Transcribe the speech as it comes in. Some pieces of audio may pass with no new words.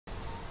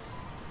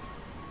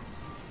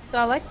So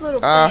I like little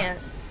Ah,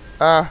 plants,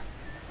 ah.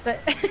 but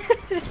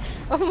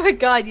oh my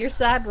god, you're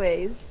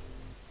sideways.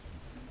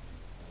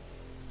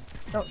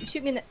 Don't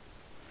shoot me in the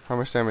How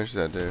much damage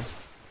did that do?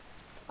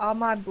 all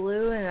my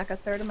blue and like a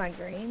third of my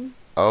green.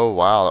 Oh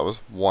wow, that was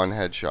one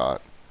headshot.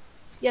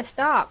 Yeah,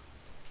 stop.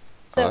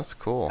 Oh, So, that's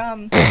cool.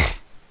 um,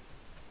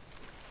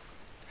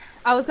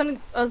 I was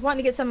wanting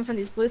to get something from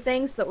these blue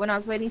things, but when I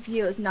was waiting for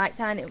you, it was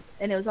nighttime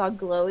and it was all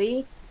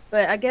glowy.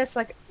 But I guess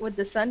like with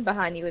the sun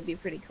behind you would be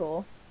pretty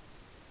cool.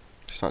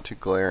 It's not too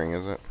glaring,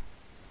 is it?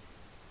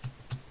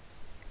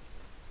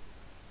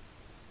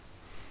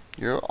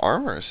 Your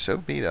armor is so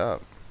beat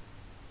up.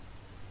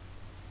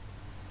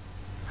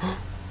 Check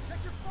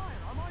your fire.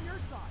 I'm on your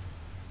side.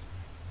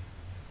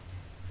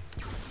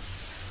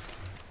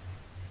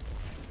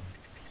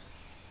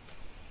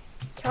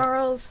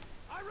 Charles,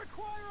 I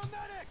require a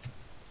medic.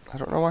 I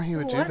don't know why he who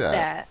would do was that.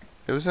 that?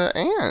 It was an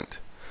ant.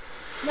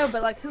 No,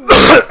 but like who was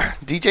it?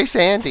 DJ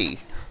Sandy.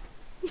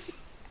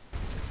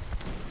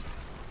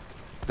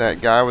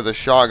 That guy with the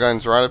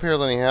shotgun's right up here.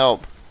 Let me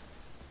help.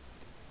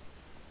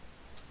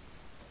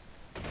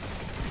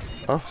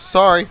 Oh,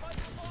 sorry.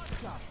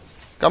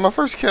 Got my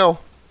first kill.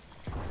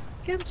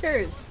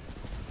 Captures.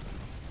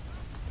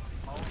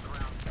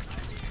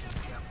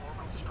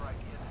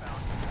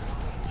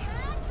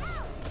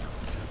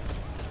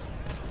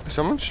 Is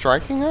someone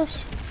striking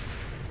us?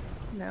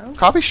 No.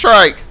 Copy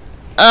strike.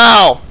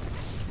 Ow.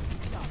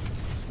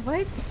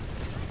 What?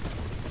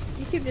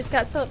 YouTube just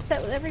got so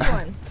upset with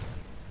everyone.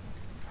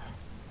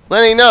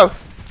 Lenny, no.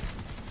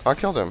 I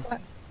killed him.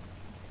 What?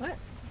 What?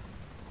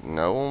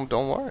 No,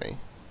 don't worry.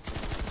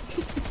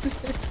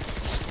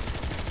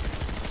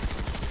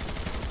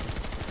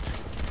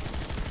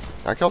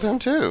 I killed him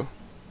too.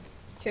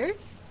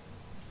 Cheers.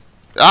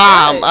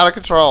 Ah, I'm What? out of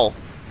control.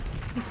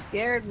 You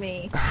scared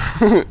me.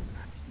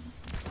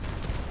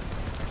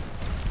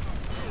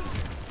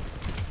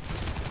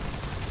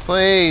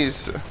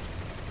 Please.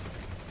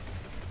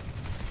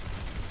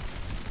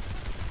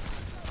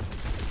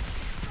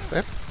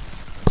 Yep.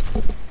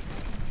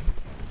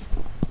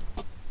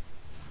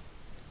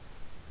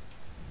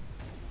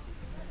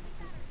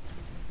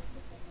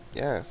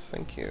 Yes,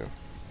 thank you.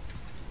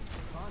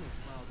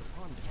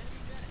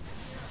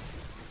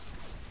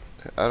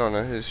 I don't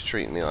know who's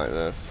treating me like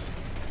this.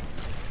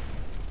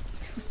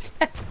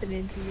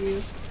 Happening to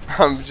you.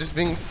 I'm just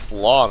being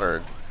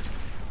slaughtered.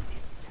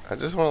 I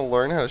just want to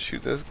learn how to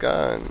shoot this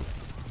gun.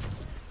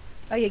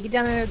 Oh yeah, get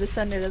down there to the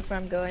thunder. That's where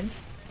I'm going.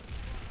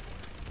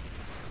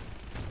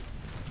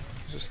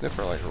 There's a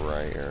sniffer like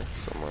right here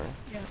somewhere.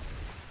 Yeah.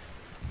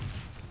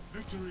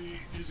 Victory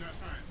is at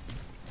hand.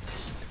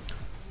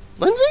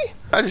 Lindsay?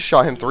 I just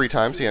shot him 3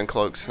 times. He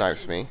uncloaks,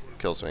 snipes me,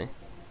 kills me.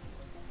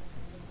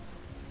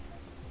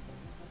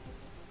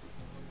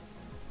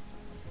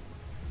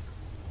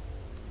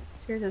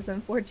 Sure, that's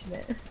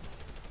unfortunate.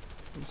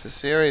 It's a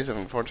series of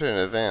unfortunate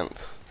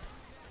events.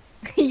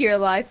 Your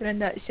life in a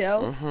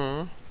nutshell.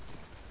 Mm-hmm.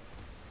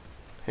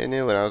 Who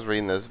knew when I was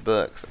reading those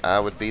books I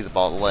would be the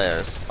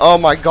Baudelaires? Oh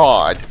my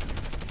god!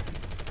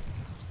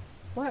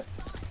 What?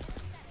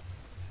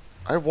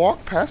 I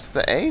walked past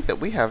the A that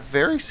we have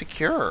very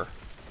secure.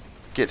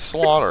 Get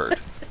slaughtered.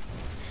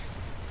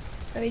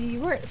 I mean, you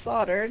weren't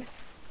slaughtered.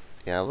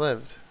 Yeah, I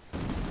lived.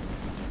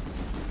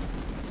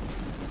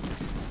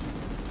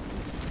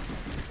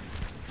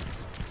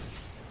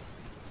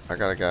 I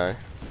got a guy.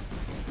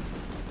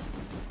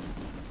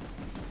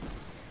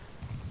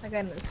 I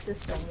got an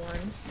assist on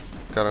one.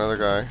 Got another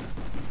guy.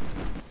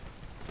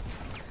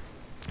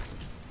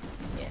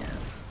 Yeah.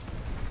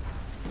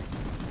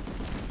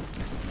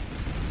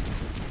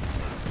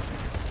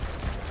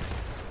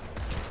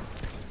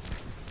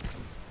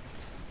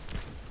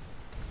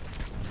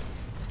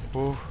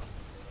 Ooh.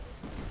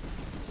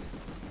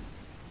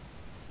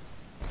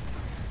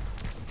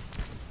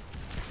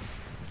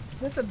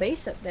 We have a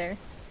base up there.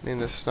 Me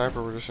and this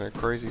sniper were just in a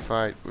crazy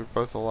fight. We're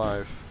both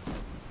alive.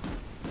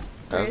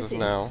 Where As is of he?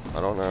 now,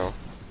 I don't know.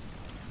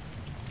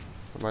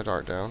 Put my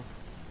dart down.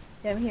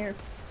 Yeah, I'm here.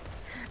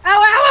 Ow,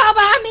 ow, ow,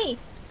 behind me!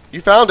 You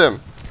found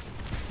him!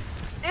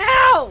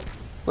 Ow!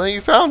 Lenny,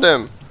 you found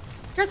him!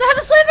 Charles, I have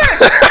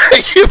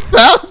a sliver! You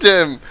found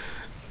him!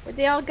 Where'd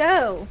they all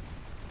go?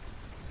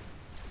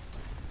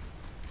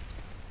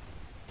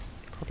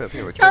 Probably up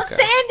here with Charles, that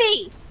guy.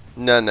 Sandy!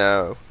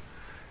 No.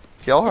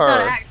 Kill It's not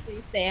her.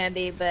 actually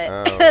Sandy, but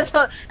Oh. that's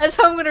what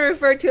I'm going to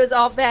refer to as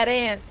all bad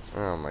ants.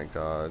 Oh my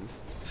god.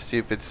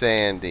 Stupid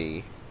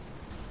Sandy.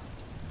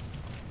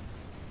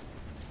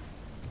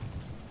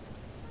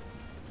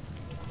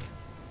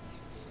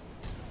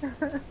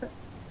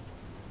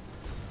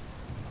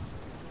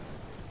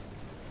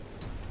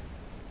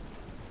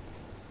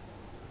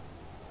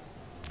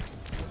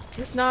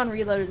 This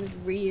non-reload is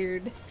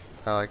weird.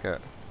 I like it.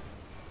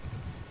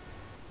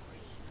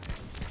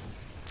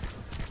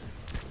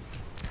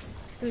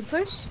 Do we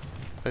push?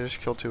 I just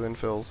killed 2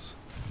 infills.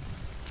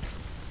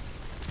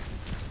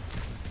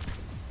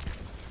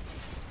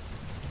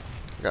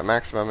 Got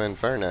maximum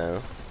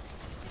inferno.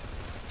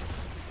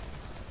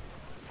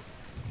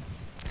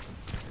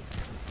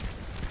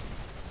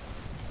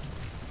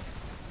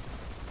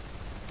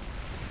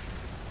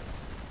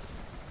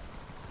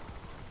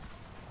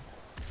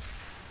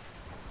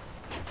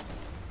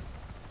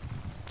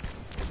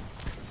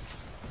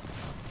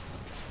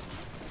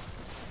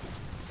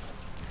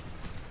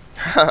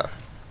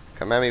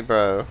 Come at me,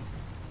 bro.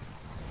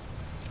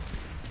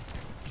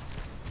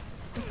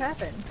 What's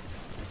happened?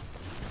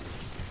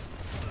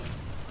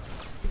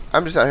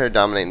 I'm just out here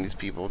dominating these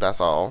people,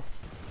 that's all.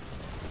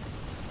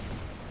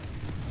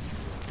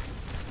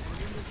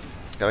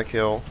 Gotta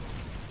kill.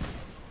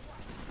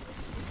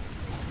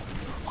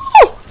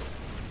 Oh!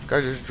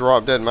 Guy just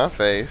dropped dead in my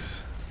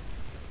face.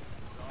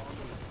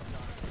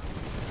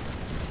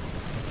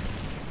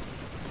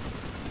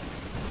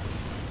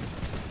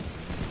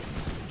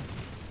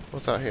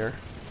 What's out here?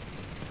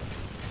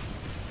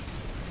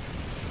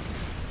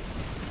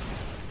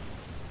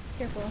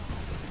 Careful.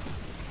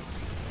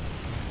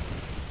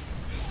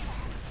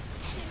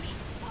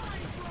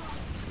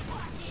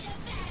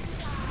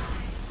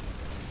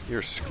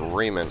 You're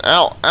screaming.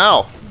 Ow!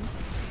 Ow!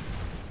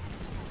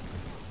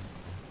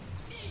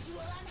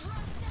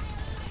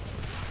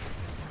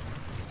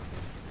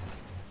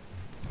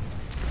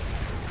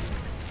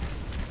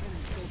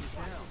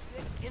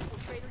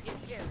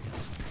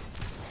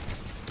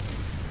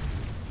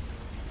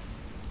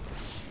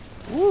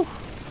 Woo!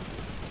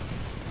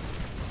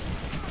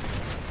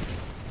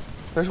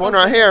 There's one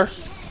right here.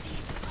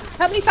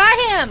 Help me fight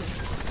him!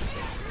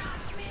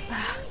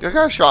 That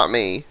guy shot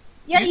me.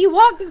 Yeah, you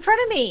walked in front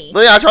of me.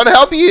 Lily, I tried to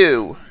help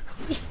you.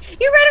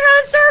 You ran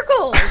around in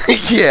circles.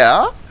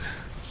 Yeah.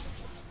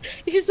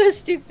 You're so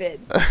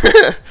stupid.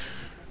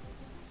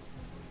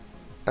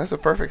 That's a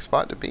perfect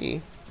spot to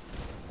be.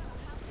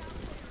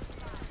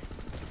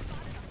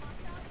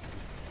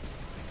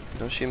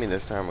 Don't shoot me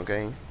this time,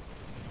 okay?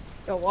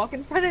 Don't walk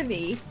in front of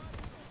me.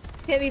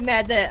 Can't be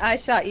mad that I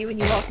shot you when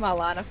you walked my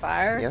line of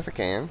fire. Yes, I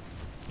can.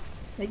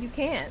 No, you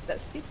can't.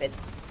 That's stupid.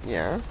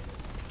 Yeah.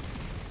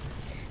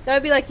 That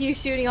would be like you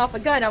shooting off a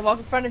gun. I walk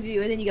in front of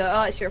you, and then you go,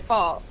 "Oh, it's your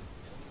fault."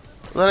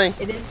 Lily.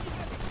 It is.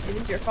 It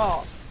is your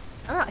fault.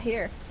 I'm out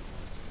here.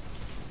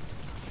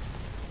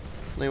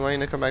 Lily, why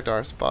didn't you come back to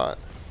our spot?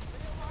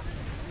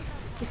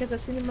 Because I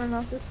seen him run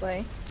off this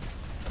way.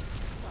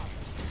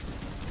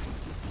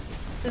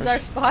 This is our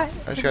spot?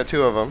 I just got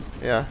two of them.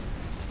 Yeah.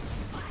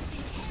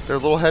 Their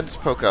little heads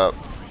poke up.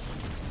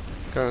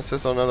 Gonna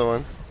assist on another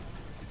one.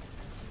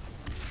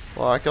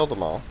 Well, I killed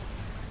them all.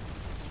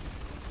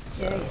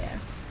 So. Yeah.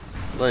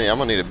 Lily, I'm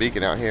gonna need a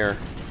beacon out here.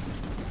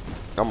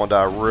 I'm gonna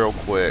die real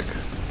quick.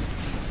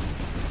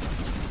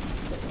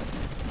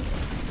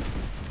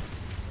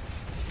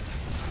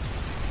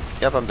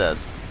 Yep, I'm dead.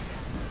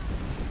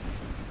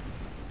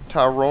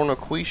 Tyrone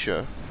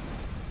Aquisha.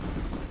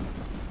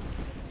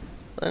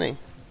 Lenny.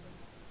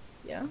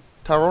 Yeah?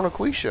 Tyrone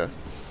Aquisha.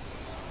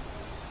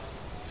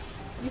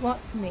 You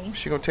want from me?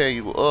 She gonna tear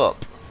you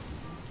up.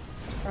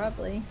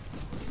 Probably.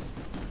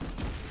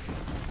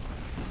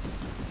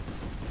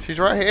 She's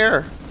right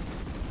here.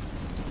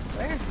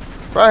 Where?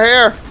 Right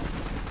here.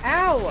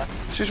 Ow!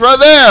 She's right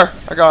there.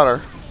 I got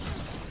her.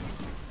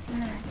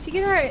 Did she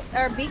get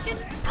our beacon?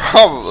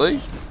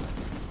 Probably.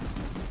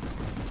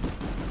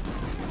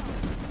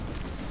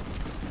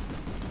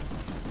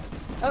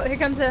 Oh, here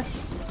comes a...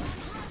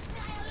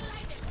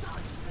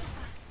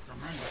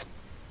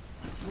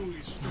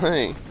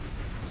 Hey.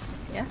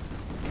 Yeah?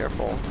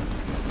 Careful.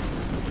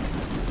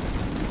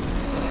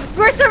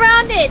 We're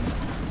surrounded!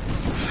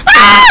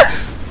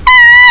 Ah!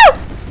 Ah!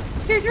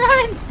 Just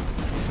run!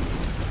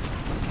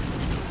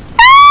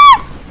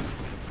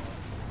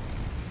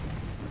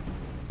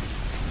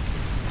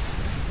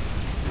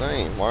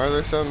 Dang, why are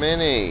there so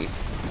many?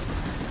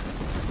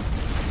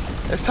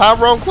 It's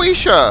Tyrone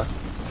Quisha!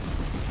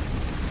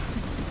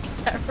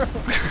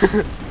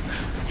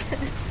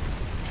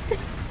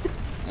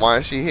 Why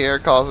is she here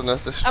causing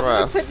us I'm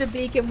gonna distress? put the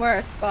beacon where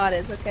our spot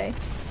is, okay?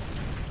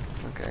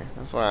 Okay,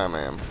 that's where I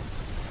am.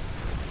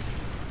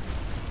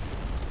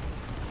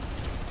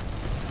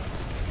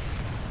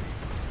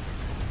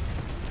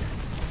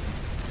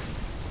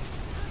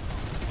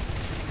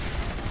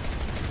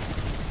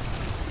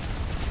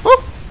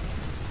 Whoop!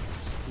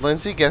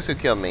 Lindsay, guess who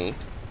killed me?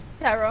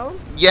 Tyrone?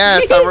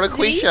 Yes, You Tyrone hit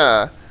Z?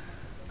 Aquisha!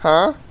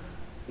 Huh?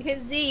 You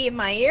hit Z in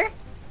my ear?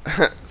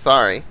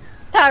 Sorry.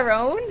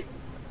 Tyrone?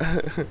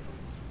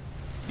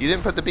 You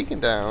didn't put the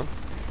beacon down.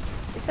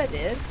 Yes, I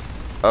did.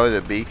 Oh,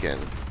 the beacon.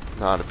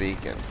 Not a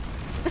beacon.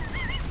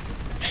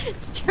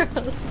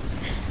 Charles.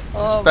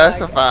 Oh my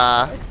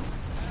Specify. God.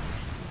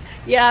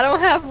 Yeah, I don't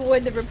have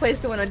one to replace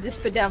the one I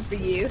just put down for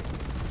you.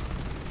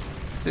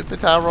 Super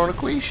Tyrone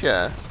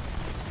Aquisha.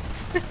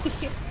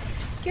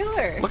 Kill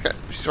her. Look at,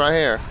 she's right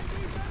here.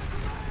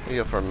 We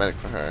go for a medic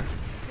for her.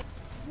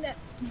 No.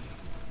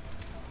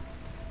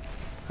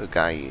 Who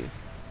got you?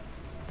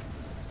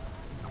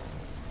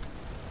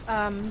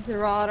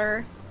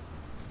 Zerator.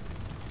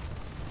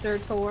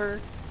 Zertor.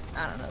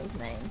 I don't know his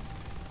name.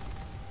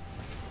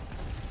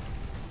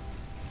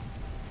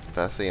 If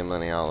I see him,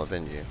 Lenny, I'll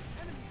avenge you.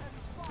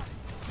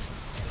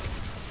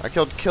 I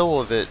killed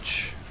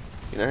Kilovich.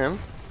 You know him?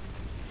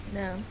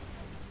 No.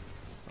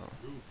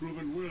 You've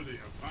proven worthy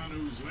of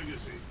Fanu's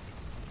legacy.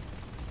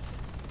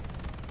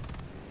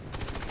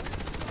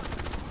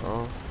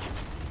 Oh.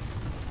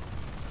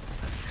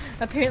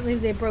 Apparently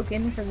they broke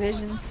in for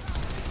vision.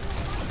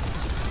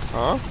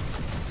 Huh?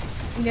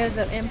 You know,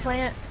 the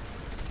implant,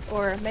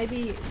 or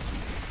maybe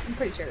I'm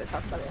pretty sure they're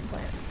talking about the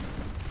implant.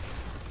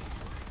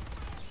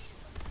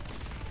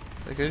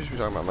 They could just be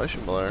talking about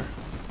motion blur.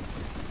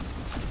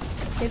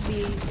 Could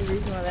be the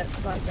reason why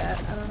that's like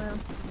that. I don't know.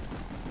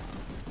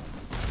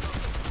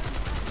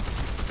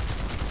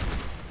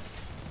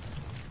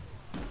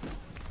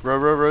 Row,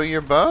 row, row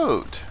your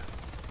boat.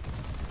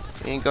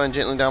 You ain't going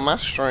gently down my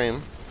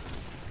stream.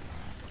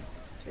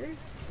 Sure.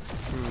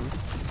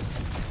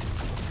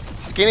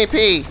 Skinny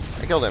P!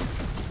 I killed him.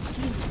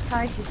 Jesus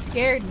Christ, you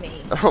scared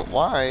me.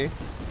 Why?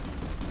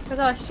 Because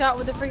I was shot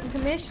with the freaking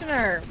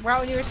commissioner right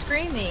when you were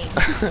screaming.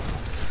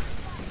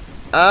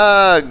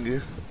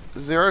 Ugh!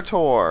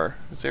 Zerator.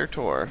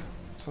 Zerator.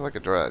 Sounds like a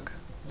drug.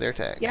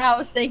 Zyrtec. Yeah, I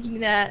was thinking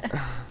that.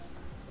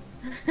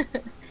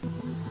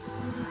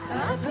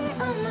 I pray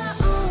on my